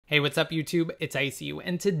Hey, what's up YouTube? It's ICU,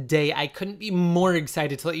 and today I couldn't be more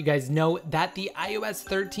excited to let you guys know that the iOS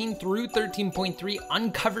 13 through 13.3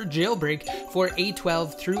 Unc0ver jailbreak for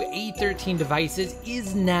A12 through A13 devices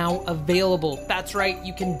is now available. That's right,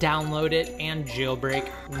 you can download it and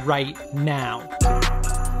jailbreak right now.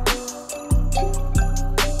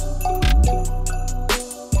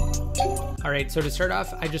 Alright, so to start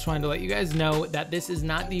off, I just wanted to let you guys know that this is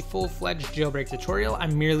not the full-fledged jailbreak tutorial.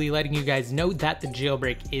 I'm merely letting you guys know that the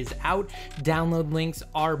jailbreak is out. Download links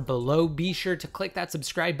are below. Be sure to click that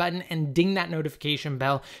subscribe button and ding that notification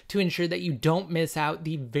bell to ensure that you don't miss out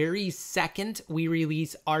the very second we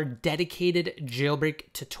release our dedicated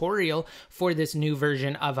jailbreak tutorial for this new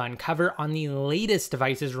version of Unc0ver on the latest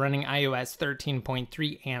devices running iOS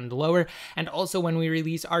 13.3 and lower, and also when we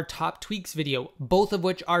release our top tweaks video, both of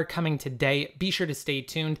which are coming today. Be sure to stay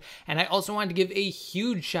tuned. And I also wanted to give a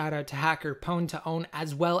huge shout out to hacker Pwn2Own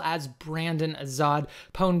as well as Brandon Azad.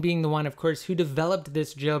 Pwn being the one, of course, who developed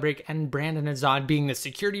this jailbreak, and Brandon Azad being the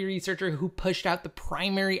security researcher who pushed out the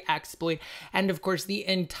primary exploit, and of course the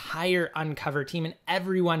entire Unc0ver team and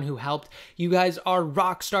everyone who helped. You guys are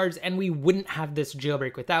rock stars, and we wouldn't have this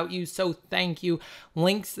jailbreak without you, so thank you.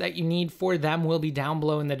 Links that you need for them will be down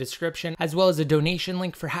below in the description, as well as a donation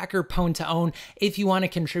link for hacker Pwn2Own if you want to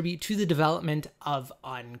contribute to the development of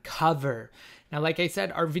Unc0ver. Now, like I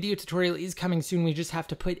said, our video tutorial is coming soon. We just have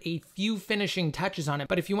to put a few finishing touches on it.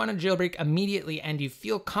 But if you want to jailbreak immediately and you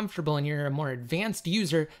feel comfortable and you're a more advanced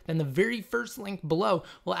user, then the very first link below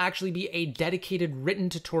will actually be a dedicated written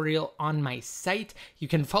tutorial on my site. You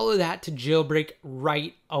can follow that to jailbreak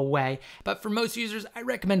right away. But for most users, I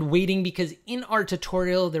recommend waiting, because in our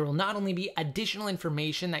tutorial, there will not only be additional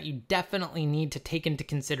information that you definitely need to take into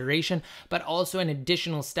consideration, but also an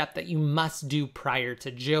additional step that you must do prior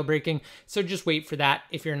to jailbreaking. So just wait for that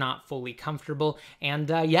if you're not fully comfortable. And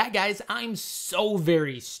yeah, guys, I'm so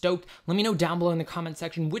very stoked. Let me know down below in the comment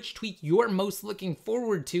section which tweak you're most looking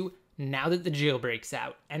forward to now that the jailbreak's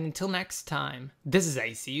out. And until next time, this is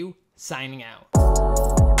ICU signing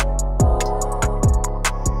out.